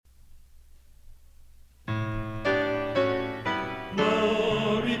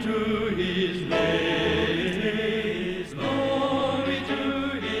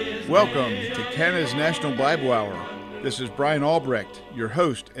Welcome to Canada's National Bible Hour. This is Brian Albrecht, your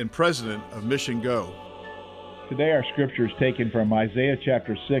host and president of Mission Go. Today our scripture is taken from Isaiah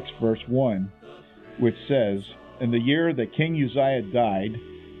chapter 6, verse 1, which says, "In the year that King Uzziah died,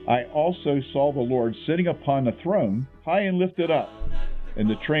 I also saw the Lord sitting upon a throne, high and lifted up, and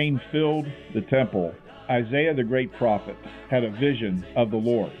the train filled the temple." Isaiah, the great prophet, had a vision of the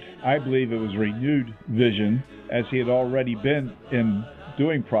Lord. I believe it was a renewed vision, as he had already been in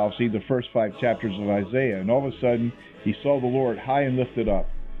doing prophecy the first 5 chapters of Isaiah. And all of a sudden, he saw the Lord high and lifted up,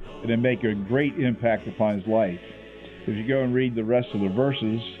 and it make a great impact upon his life. If you go and read the rest of the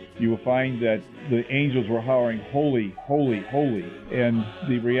verses, you will find that the angels were hollering, "Holy, holy, holy." And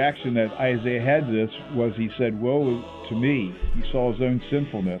the reaction that Isaiah had to this was he said, "Woe to me." He saw his own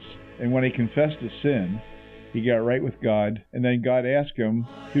sinfulness. And when he confessed his sin, he got right with God. And then God asked him,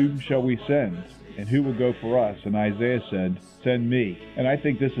 "Whom shall we send? And who will go for us?" And Isaiah said, "Send me." And I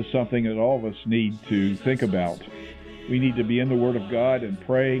think this is something that all of us need to think about. We need to be in the Word of God and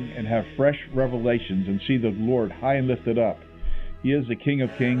praying and have fresh revelations and see the Lord high and lifted up. He is the King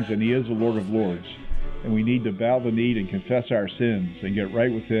of Kings and He is the Lord of Lords. And we need to bow the knee and confess our sins and get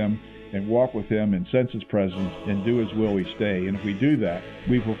right with Him and walk with Him and sense His presence and do His will each day. And if we do that,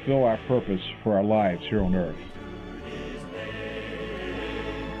 we fulfill our purpose for our lives here on earth.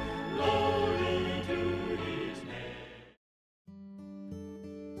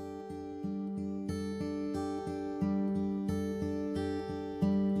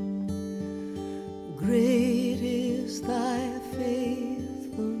 Great is thy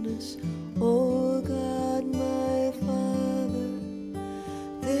faithfulness, O God my Father.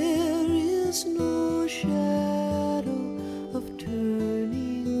 There is no shadow of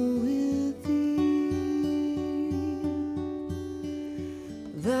turning with thee.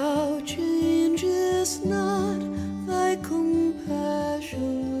 Thou changest not, thy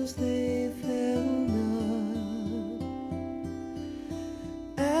compassions they fail not.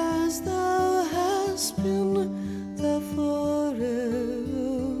 As thou hast been, thou forever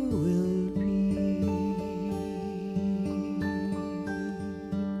wilt be.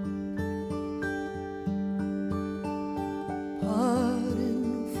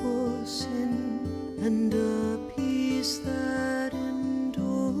 Pardon for sin and a peace that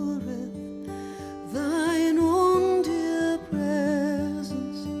endureth, thine own dear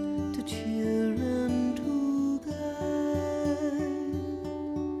presence to cheer and to guide.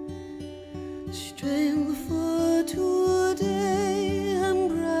 Strength for today and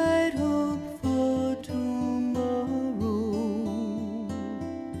bright hope for tomorrow.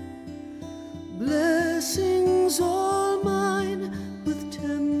 Blessings all mine with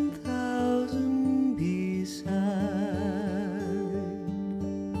 10,000 beside.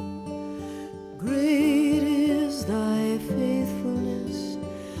 Great is thy faithfulness,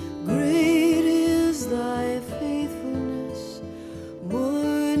 great is thy faithfulness.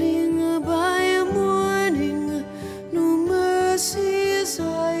 Morning by morning, new mercies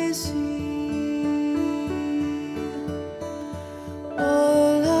I see.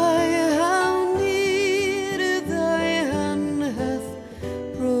 All I have needed, thy hand hath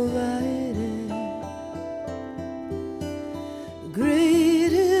provided.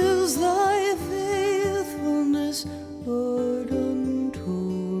 Great is thy faithfulness, Lord,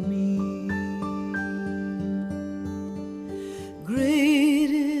 unto me.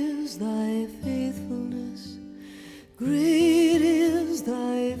 Great is thy faithfulness, great is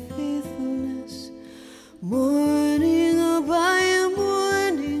thy faithfulness. Morning by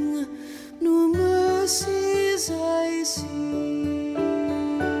morning, new mercies I see.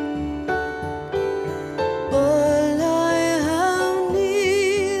 All I have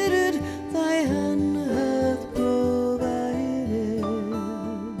needed, thy hand hath provided.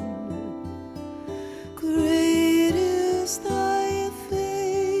 Great is thy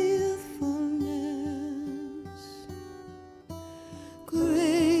faithfulness.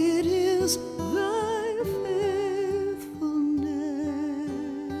 Great is thy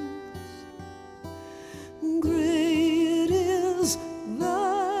faithfulness. Great is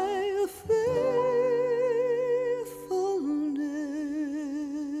thy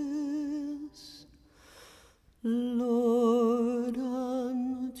faithfulness, Lord,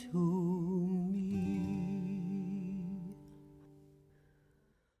 unto me.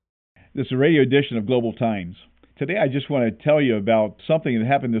 This is a radio edition of Global Times. Today I just want to tell you about something that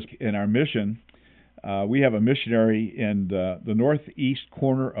happened in our mission. We have a missionary in the northeast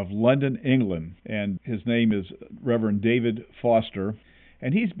corner of London, England, and his name is Reverend David Foster.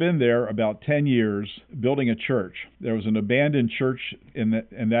 And he's been there about 10 years building a church. There was an abandoned church in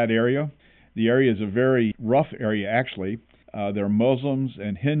that area. The area is a very rough area, actually. There are Muslims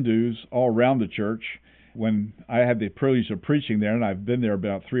and Hindus all around the church. When I had the privilege of preaching there, and I've been there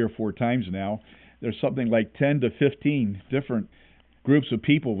about 3 or 4 times now, there's something like 10 to 15 different groups of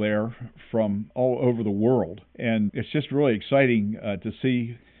people there from all over the world. And it's just really exciting to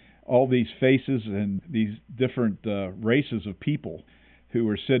see all these faces and these different races of people who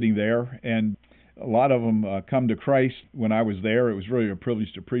are sitting there. And a lot of them come to Christ. When I was there, it was really a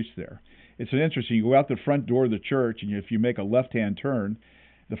privilege to preach there. It's interesting. You go out the front door of the church, and if you make a left-hand turn,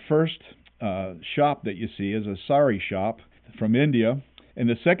 the first shop that you see is a sari shop from India, and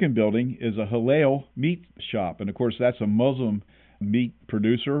the second building is a halal meat shop. And of course, that's a Muslim meat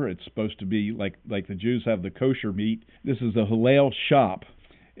producer. It's supposed to be like the Jews have the kosher meat. This is a halal shop.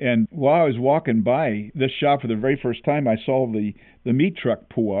 And while I was walking by this shop for the very first time, I saw the meat truck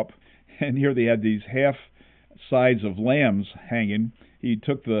pull up, and here they had these half sides of lambs hanging. He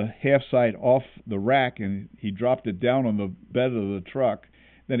took the half side off the rack and he dropped it down on the bed of the truck.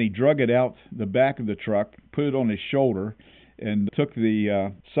 Then he drug it out the back of the truck, put it on his shoulder, and took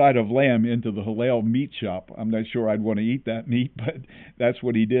the side of lamb into the halal meat shop. I'm not sure I'd want to eat that meat, but that's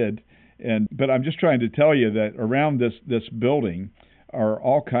what he did. But I'm just trying to tell you that around this building are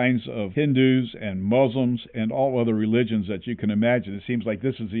all kinds of Hindus and Muslims and all other religions that you can imagine. It seems like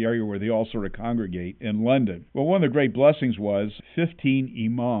this is the area where they all sort of congregate in London. Well, one of the great blessings was 15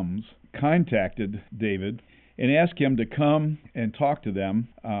 imams contacted David and asked him to come and talk to them.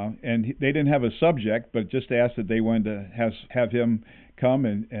 And they didn't have a subject, but just asked that they wanted to have him come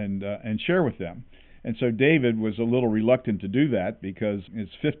and share with them. And so David was a little reluctant to do that because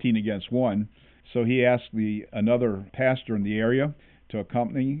it's 15 against 1. So he asked another pastor in the area to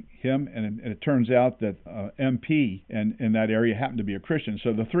accompany him, and it turns out that MP in that area happened to be a Christian.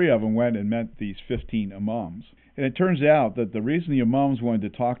 So the 3 of them went and met these 15 imams. And it turns out that the reason the imams wanted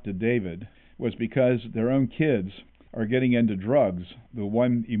to talk to David was because their own kids are getting into drugs. The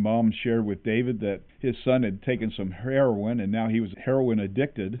one imam shared with David that his son had taken some heroin and now he was heroin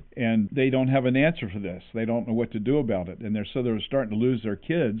addicted, and they don't have an answer for this. They don't know what to do about it. And so they're starting to lose their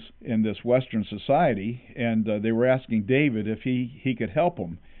kids in this Western society, and they were asking David if he could help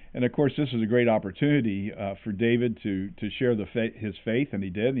them. And of course, this is a great opportunity for David to share his faith, and he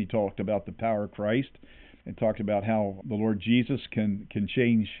did. And he talked about the power of Christ and talked about how the Lord Jesus can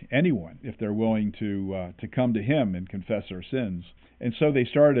change anyone if they're willing to come to him and confess their sins. And so they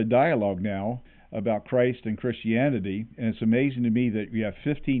started a dialogue now about Christ and Christianity, and it's amazing to me that we have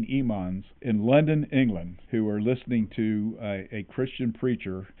 15 imams in London, England, who are listening to a Christian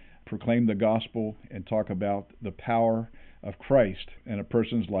preacher proclaim the gospel and talk about the power of Christ in a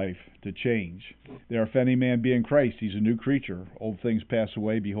person's life to change. There, if any man be in Christ, he's a new creature. Old things pass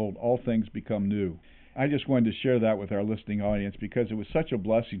away, behold, all things become new. I just wanted to share that with our listening audience because it was such a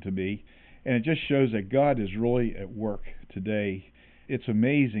blessing to me, and it just shows that God is really at work today. It's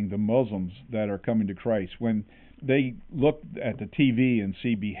amazing the Muslims that are coming to Christ. When they look at the TV and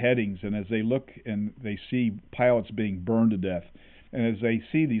see beheadings, and as they look and they see pilots being burned to death, and as they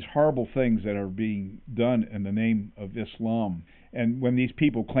see these horrible things that are being done in the name of Islam, and when these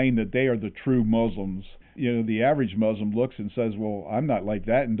people claim that they are the true Muslims, the average Muslim looks and says, well, I'm not like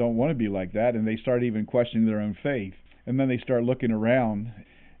that and don't want to be like that, and they start even questioning their own faith. And then they start looking around.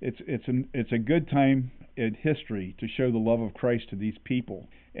 It's a good time in history to show the love of Christ to these people.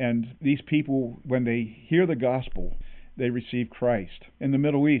 And these people, when they hear the gospel, they receive Christ. In the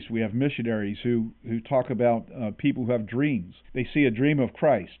Middle East, we have missionaries who talk about people who have dreams. They see a dream of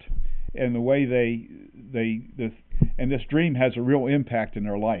Christ, and the way and this dream has a real impact in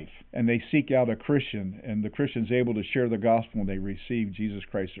their life. And they seek out a Christian, and the Christian's able to share the gospel, and they receive Jesus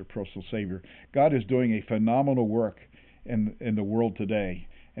Christ, their personal Savior. God is doing a phenomenal work in the world today,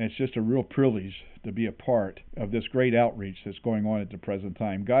 and it's just a real privilege to be a part of this great outreach that's going on at the present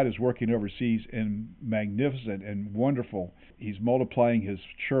time. God is working overseas in magnificent and wonderful. He's multiplying his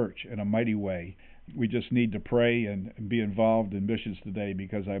church in a mighty way. We just need to pray and be involved in missions today,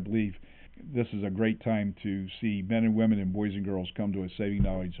 because I believe this is a great time to see men and women and boys and girls come to a saving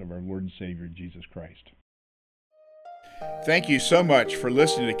knowledge of our Lord and Savior, Jesus Christ. Thank you so much for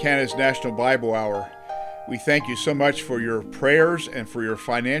listening to Canada's National Bible Hour. We thank you so much for your prayers and for your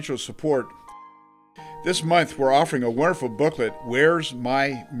financial support. This month we're offering a wonderful booklet, Where's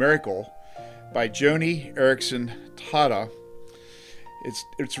My Miracle, by Joni Eareckson Tada.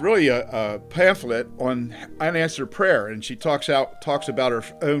 It's really a pamphlet on unanswered prayer, and she talks about her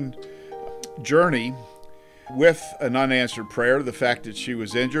own journey with an unanswered prayer, the fact that she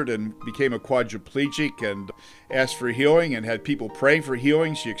was injured and became a quadriplegic and asked for healing and had people praying for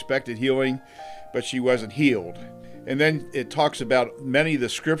healing. She expected healing, but she wasn't healed. And then it talks about many of the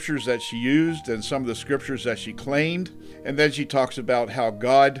scriptures that she used and some of the scriptures that she claimed. And then she talks about how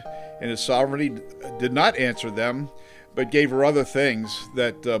God in His sovereignty did not answer them, but gave her other things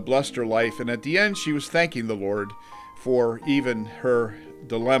that blessed her life. And at the end, she was thanking the Lord for even her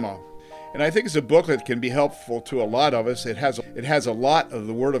dilemma. And I think it's a book that can be helpful to a lot of us. It has a lot of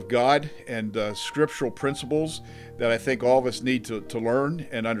the Word of God and scriptural principles that I think all of us need to learn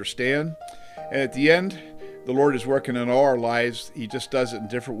and understand. And at the end, the Lord is working in all our lives. He just does it in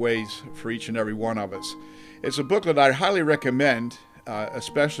different ways for each and every one of us. It's a book that I highly recommend,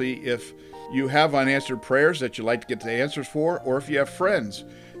 especially if you have unanswered prayers that you'd like to get the answers for, or if you have friends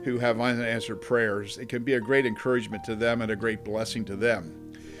who have unanswered prayers. It can be a great encouragement to them and a great blessing to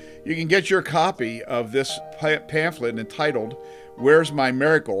them. You can get your copy of this pamphlet entitled, Where's My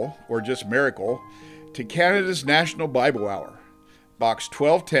Miracle, or just Miracle, to Canada's National Bible Hour, Box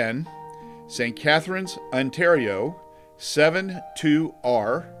 1210, St. Catharines, Ontario,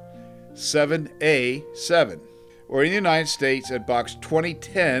 72R, 7A7, or in the United States at Box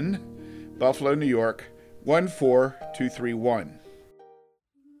 2010, Buffalo, New York, 14231.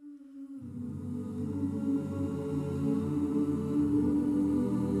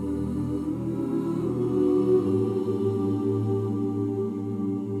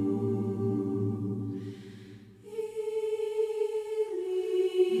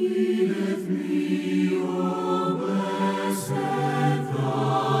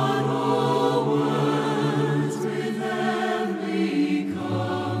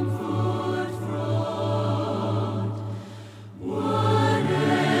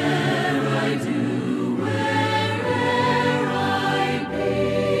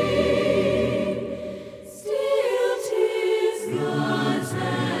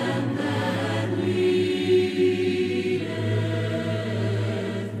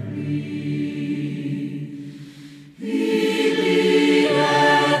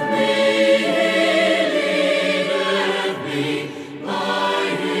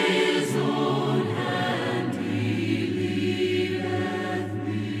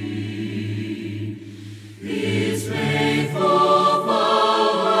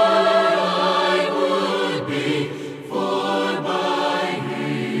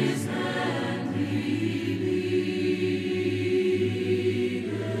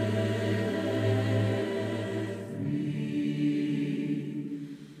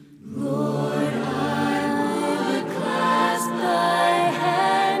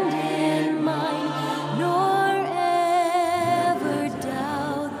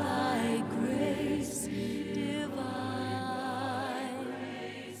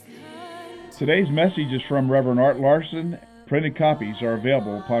 Today's message is from Reverend Art Larson. Printed copies are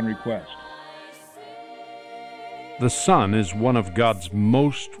available upon request. The sun is one of God's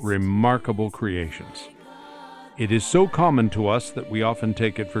most remarkable creations. It is so common to us that we often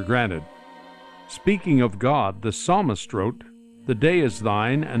take it for granted. Speaking of God, the psalmist wrote, "The day is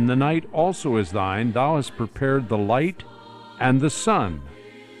thine, and the night also is thine. Thou hast prepared the light and the sun."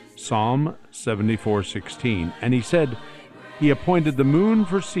 Psalm 74:16. And he said, "He appointed the moon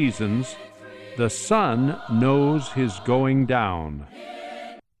for seasons. The sun knows his going down."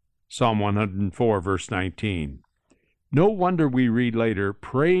 Psalm 104, verse 19. No wonder we read later,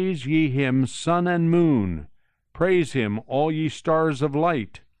 "Praise ye him, sun and moon. Praise him, all ye stars of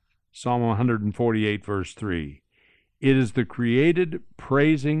light." Psalm 148, verse 3. It is the created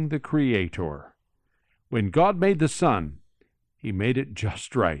praising the Creator. When God made the sun, He made it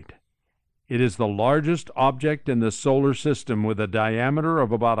just right. It is the largest object in the solar system with a diameter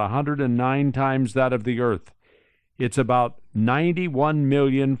of about 109 times that of the Earth. It's about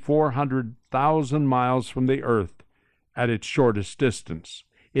 91,400,000 miles from the Earth at its shortest distance.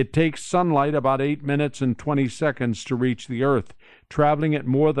 It takes sunlight about 8 minutes and 20 seconds to reach the Earth, traveling at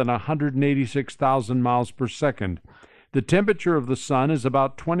more than 186,000 miles per second. The temperature of the sun is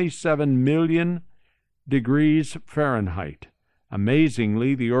about 27 million degrees Fahrenheit.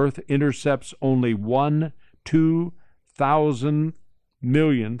 Amazingly, the Earth intercepts only 1/2,000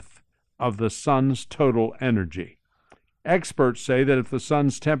 millionth of the sun's total energy. Experts say that if the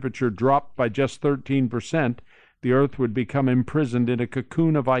sun's temperature dropped by just 13%, the Earth would become imprisoned in a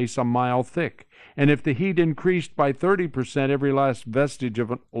cocoon of ice a mile thick. And if the heat increased by 30%, every last vestige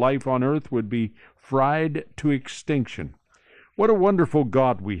of life on Earth would be fried to extinction. What a wonderful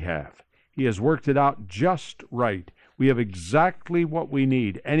God we have. He has worked it out just right. We have exactly what we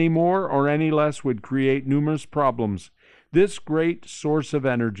need. Any more or any less would create numerous problems. This great source of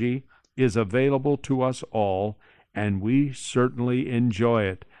energy is available to us all, and we certainly enjoy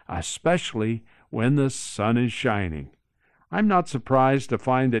it, especially when the sun is shining. I'm not surprised to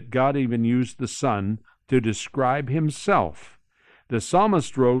find that God even used the sun to describe himself. The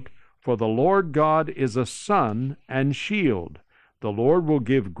psalmist wrote, "For the Lord God is a sun and shield. The Lord will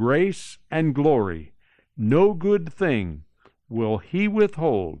give grace and glory. No good thing will he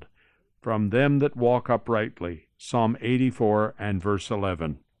withhold from them that walk uprightly." Psalm 84 and verse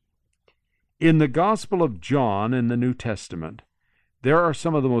 11. In the Gospel of John in the New Testament, there are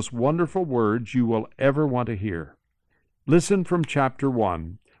some of the most wonderful words you will ever want to hear. Listen from chapter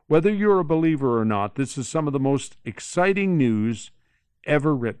 1. Whether you're a believer or not, this is some of the most exciting news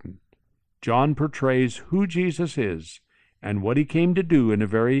ever written. John portrays who Jesus is and what he came to do in a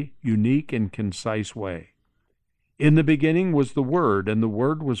very unique and concise way. In the beginning was the Word, and the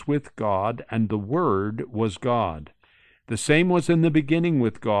Word was with God, and the Word was God. The same was in the beginning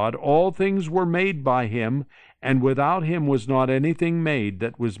with God. All things were made by him, and without him was not anything made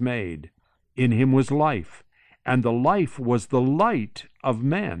that was made. In him was life, and the life was the light of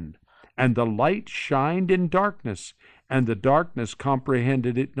men. And the light shined in darkness, and the darkness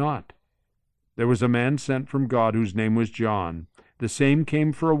comprehended it not. There was a man sent from God whose name was John. The same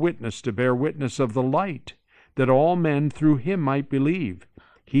came for a witness, to bear witness of the light, that all men through him might believe.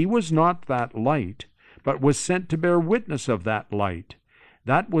 He was not that light, but was sent to bear witness of that light.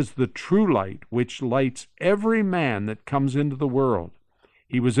 That was the true light, which lights every man that comes into the world.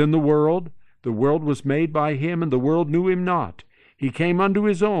 He was in the world was made by him, and the world knew him not. He came unto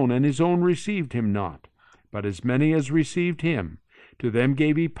his own, and his own received him not. But as many as received him, to them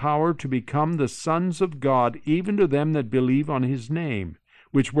gave he power to become the sons of God, even to them that believe on his name,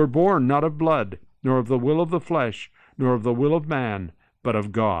 which were born not of blood, nor of the will of the flesh, nor of the will of man, but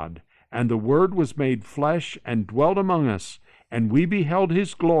of God. And the Word was made flesh, and dwelt among us, and we beheld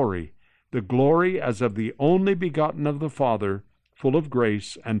his glory, the glory as of the only begotten of the Father, full of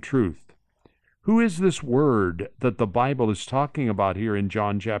grace and truth. Who is this Word that the Bible is talking about here in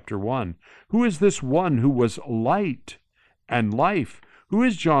John chapter 1? Who is this one who was light and life? Who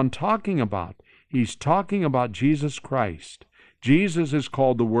is John talking about? He's talking about Jesus Christ. Jesus is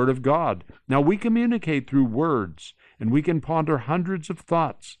called the Word of God. Now, we communicate through words, and we can ponder hundreds of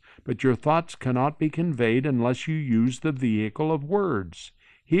thoughts, but your thoughts cannot be conveyed unless you use the vehicle of words.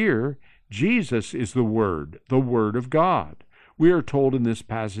 Here, Jesus is the Word of God. We are told in this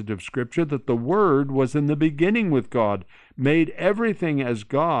passage of Scripture that the Word was in the beginning with God, made everything as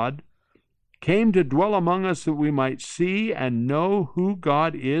God, came to dwell among us that we might see and know who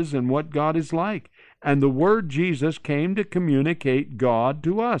God is and what God is like. And the Word Jesus came to communicate God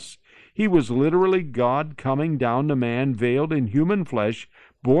to us. He was literally God coming down to man, veiled in human flesh,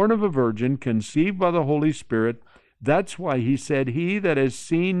 born of a virgin, conceived by the Holy Spirit. That's why he said, "He that has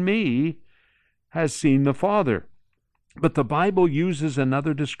seen me has seen the Father." But the Bible uses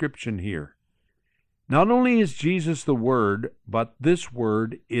another description here. Not only is Jesus the Word, but this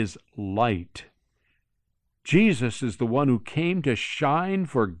Word is light. Jesus is the one who came to shine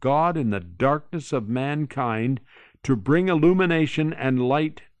for God in the darkness of mankind, to bring illumination and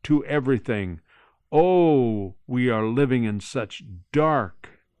light to everything. Oh, we are living in such dark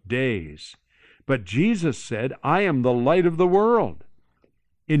days. But Jesus said, "I am the light of the world."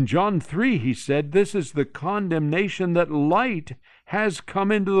 In John 3, he said, "This is the condemnation, that light has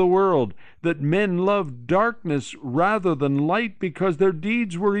come into the world, that men loved darkness rather than light, because their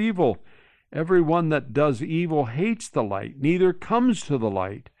deeds were evil. Every one that does evil hates the light, neither comes to the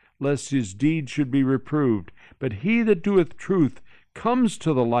light, lest his deeds should be reproved. But he that doeth truth comes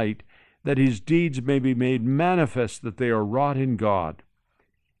to the light, that his deeds may be made manifest, that they are wrought in God."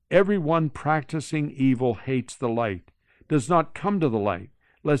 Every one practicing evil hates the light, does not come to the light,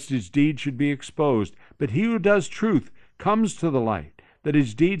 lest his deeds should be exposed. But he who does truth comes to the light, that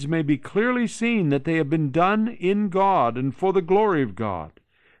his deeds may be clearly seen, that they have been done in God and for the glory of God.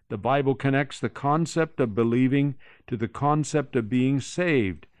 The Bible connects the concept of believing to the concept of being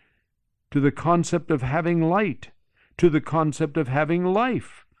saved, to the concept of having light, to the concept of having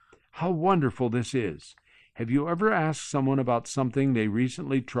life. How wonderful this is. Have you ever asked someone about something they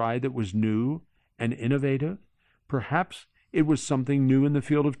recently tried that was new and innovative? Perhaps it was something new in the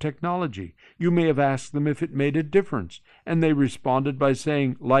field of technology. You may have asked them if it made a difference, and they responded by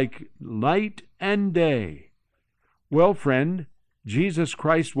saying, "Like night and day." Well, friend, Jesus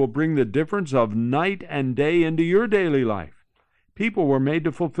Christ will bring the difference of night and day into your daily life. People were made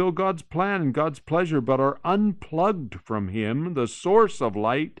to fulfill God's plan and God's pleasure, but are unplugged from Him, the source of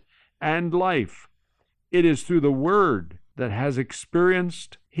light and life. It is through the Word that has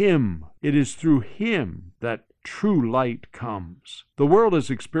experienced Him. It is through Him that true light comes. The world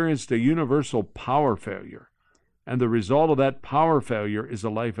has experienced a universal power failure, and the result of that power failure is a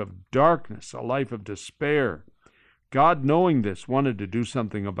life of darkness, a life of despair. God, knowing this, wanted to do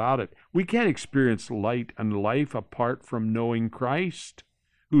something about it. We can't experience light and life apart from knowing Christ,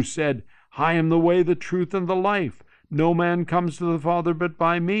 who said, I am the way, the truth, and the life. No man comes to the Father but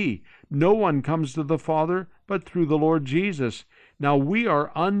by me. No one comes to the Father but through the Lord Jesus. Now we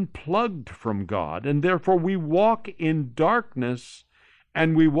are unplugged from God, and therefore we walk in darkness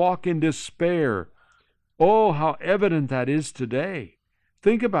and we walk in despair. Oh, how evident that is today.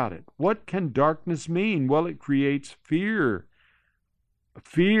 Think about it. What can darkness mean? Well, it creates fear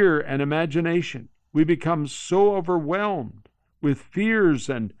and imagination. We become so overwhelmed with fears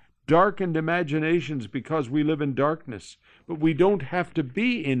and darkened imaginations because we live in darkness. But we don't have to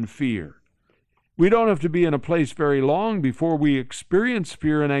be in fear. We don't have to be in a place very long before we experience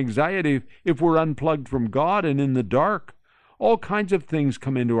fear and anxiety if we're unplugged from God and in the dark. All kinds of things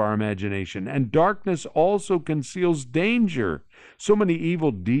come into our imagination, and darkness also conceals danger. So many evil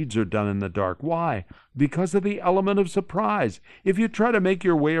deeds are done in the dark. Why? Because of the element of surprise. If you try to make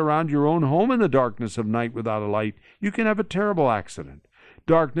your way around your own home in the darkness of night without a light, you can have a terrible accident.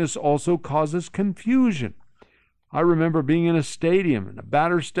 Darkness also causes confusion. I remember being in a stadium, and a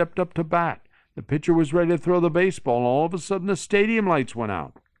batter stepped up to bat. The pitcher was ready to throw the baseball, and all of a sudden the stadium lights went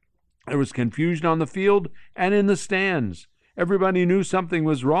out. There was confusion on the field and in the stands. Everybody knew something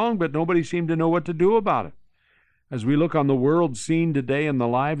was wrong, but nobody seemed to know what to do about it. As we look on the world scene today and the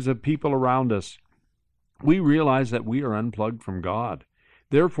lives of people around us, we realize that we are unplugged from God.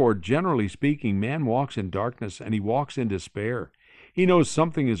 Therefore, generally speaking, man walks in darkness and he walks in despair. He knows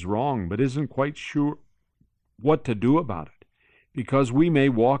something is wrong, but isn't quite sure what to do about it. Because we may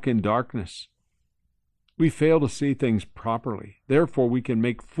walk in darkness, we fail to see things properly. Therefore, we can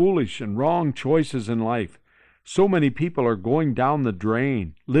make foolish and wrong choices in life. So many people are going down the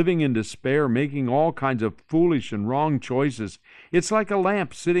drain, living in despair, making all kinds of foolish and wrong choices. It's like a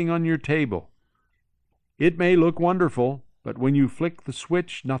lamp sitting on your table. It may look wonderful, but when you flick the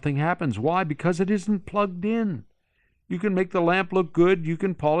switch, nothing happens. Why? Because it isn't plugged in. You can make the lamp look good, you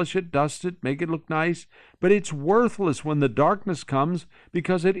can polish it, dust it, make it look nice, but it's worthless when the darkness comes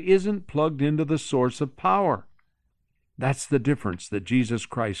because it isn't plugged into the source of power. That's the difference that Jesus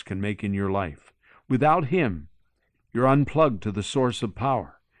Christ can make in your life. Without Him, you're unplugged to the source of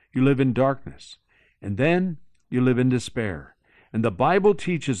power. You live in darkness, and then you live in despair. And the Bible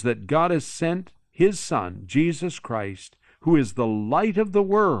teaches that God has sent His Son, Jesus Christ, who is the light of the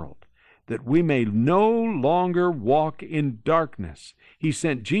world, that we may no longer walk in darkness. He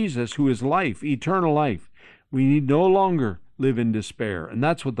sent Jesus, who is life, eternal life. We need no longer live in despair. And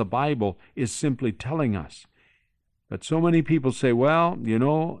that's what the Bible is simply telling us. But so many people say, well,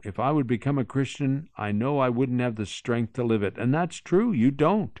 if I would become a Christian, I know I wouldn't have the strength to live it. And that's true, you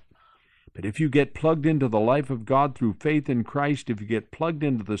don't. But if you get plugged into the life of God through faith in Christ, if you get plugged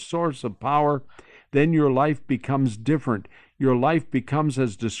into the source of power, then your life becomes different. Your life becomes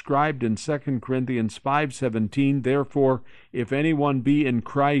as described in 2 Corinthians 5:17. Therefore, if anyone be in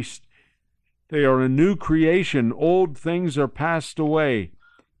Christ, they are a new creation. Old things are passed away.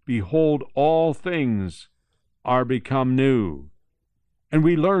 Behold, all things are become new. And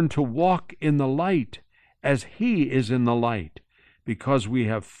we learn to walk in the light as He is in the light, because we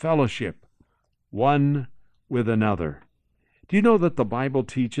have fellowship one with another. Do you know that the Bible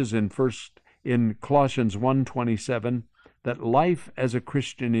teaches in Colossians 1:27 that life as a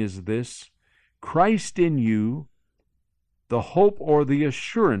Christian is this: Christ in you, the hope or the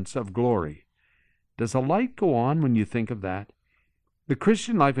assurance of glory. Does a light go on when you think of that? The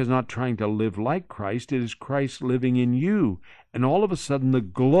Christian life is not trying to live like Christ. It is Christ living in you. And all of a sudden the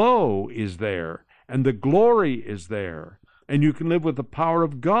glow is there, and the glory is there, and you can live with the power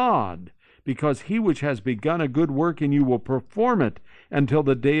of God, because He which has begun a good work in you will perform it until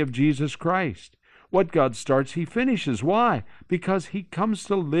the day of Jesus Christ. What God starts, He finishes. Why? Because He comes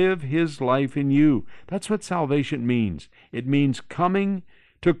to live His life in you. That's what salvation means. It means coming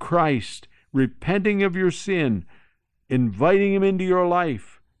to Christ, repenting of your sin, inviting Him into your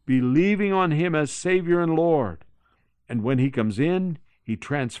life, believing on Him as Savior and Lord. And when He comes in, He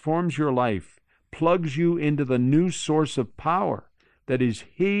transforms your life, plugs you into the new source of power that is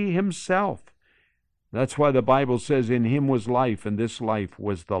He Himself. That's why the Bible says, in Him was life, and this life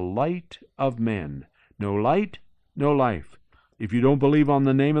was the light of men. No light, no life. If you don't believe on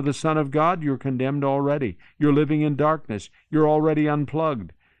the name of the Son of God, you're condemned already. You're living in darkness. You're already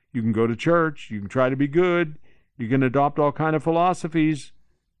unplugged. You can go to church. You can try to be good. You can adopt all kinds of philosophies,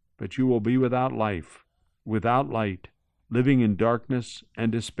 but you will be without life, without light, living in darkness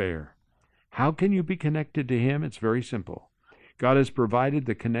and despair. How can you be connected to Him? It's very simple. God has provided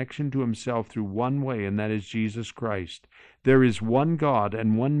the connection to Himself through one way, and that is Jesus Christ. There is one God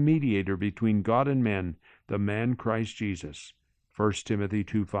and one mediator between God and men, the man Christ Jesus. 1 Timothy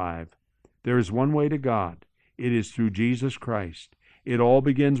 2:5. There is one way to God. It is through Jesus Christ. It all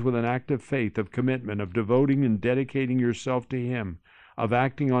begins with an act of faith, of commitment, of devoting and dedicating yourself to Him, of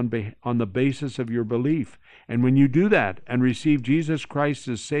acting on the basis of your belief. And when you do that and receive Jesus Christ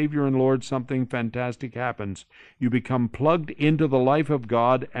as Savior and Lord, something fantastic happens. You become plugged into the life of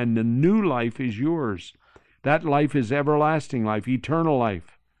God, and the new life is yours. That life is everlasting life, eternal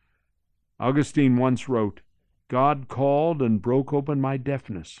life. Augustine once wrote, God called and broke open my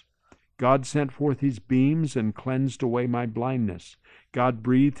deafness. God sent forth His beams and cleansed away my blindness. God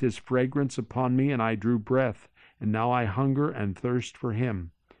breathed His fragrance upon me, and I drew breath, and now I hunger and thirst for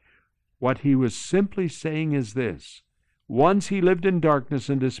Him. What he was simply saying is this: once he lived in darkness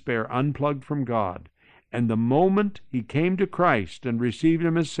and despair, unplugged from God, and the moment he came to Christ and received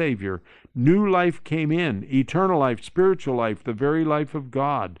Him as Savior, new life came in, eternal life, spiritual life, the very life of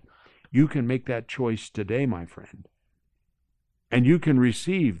God. You can make that choice today, my friend. And you can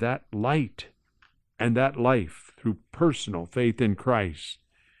receive that light and that life through personal faith in Christ.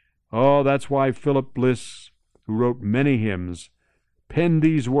 Oh, that's why Philip Bliss, who wrote many hymns, penned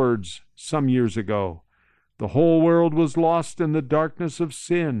these words some years ago. The whole world was lost in the darkness of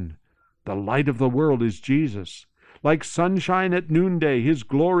sin. The light of the world is Jesus. Like sunshine at noonday, His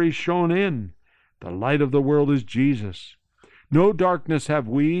glory shone in. The light of the world is Jesus. No darkness have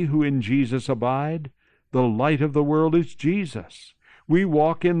we who in Jesus abide. The light of the world is Jesus. We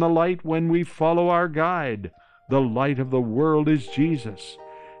walk in the light when we follow our guide. The light of the world is Jesus.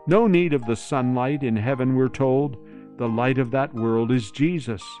 No need of the sunlight in heaven, we're told. The light of that world is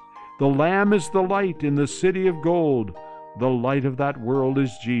Jesus. The Lamb is the light in the city of gold. The light of that world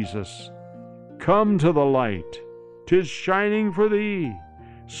is Jesus. Come to the light. 'Tis shining for thee.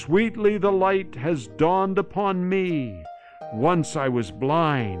 Sweetly the light has dawned upon me. Once I was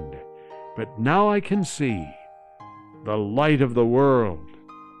blind, but now I can see. The light of the world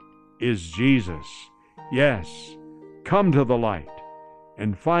is Jesus. Yes, come to the light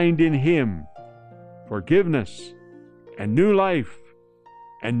and find in Him forgiveness and new life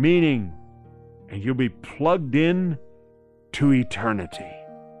and meaning, and you'll be plugged in to eternity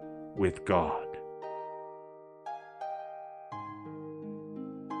with God.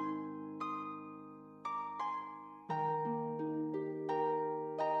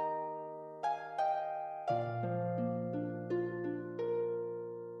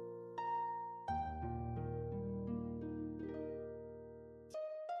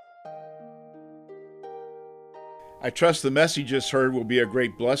 I trust the message just heard will be a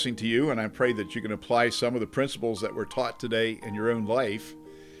great blessing to you, and I pray that you can apply some of the principles that were taught today in your own life.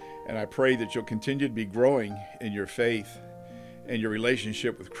 And I pray that you'll continue to be growing in your faith and your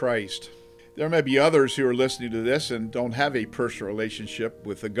relationship with Christ. There may be others who are listening to this and don't have a personal relationship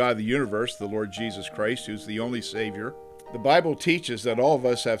with the God of the universe, the Lord Jesus Christ, who's the only Savior. The Bible teaches that all of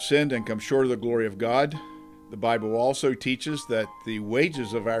us have sinned and come short of the glory of God. The Bible also teaches that the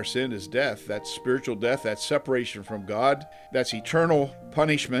wages of our sin is death. That's spiritual death. That's separation from God. That's eternal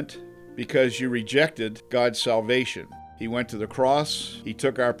punishment because you rejected God's salvation. He went to the cross. He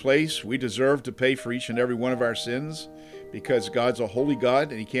took our place. We deserve to pay for each and every one of our sins because God's a holy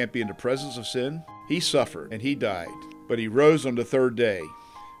God and He can't be in the presence of sin. He suffered and He died, but He rose on the third day.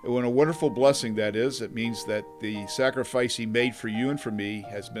 And what a wonderful blessing that is. It means that the sacrifice He made for you and for me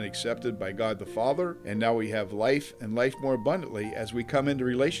has been accepted by God the Father, and now we have life and life more abundantly as we come into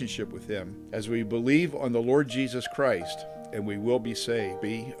relationship with Him, as we believe on the Lord Jesus Christ, and we will be saved.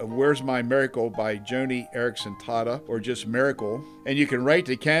 Where's My Miracle by Joni Eareckson Tada, or just Miracle. And you can write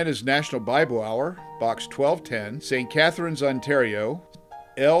to Canada's National Bible Hour, Box 1210, St. Catharines, Ontario,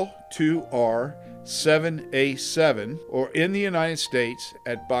 L2R 7A7, or in the United States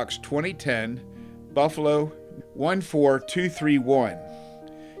at Box 2010, Buffalo 14231.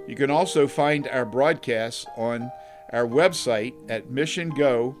 You can also find our broadcasts on our website at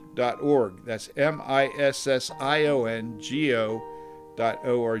missiongo.org. That's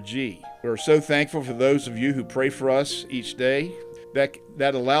missiongo.org. We're so thankful for those of you who pray for us each day.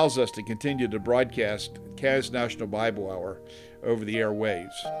 That allows us to continue to broadcast Canada's National Bible Hour over the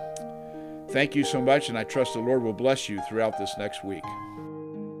airwaves. Thank you so much, and I trust the Lord will bless you throughout this next week.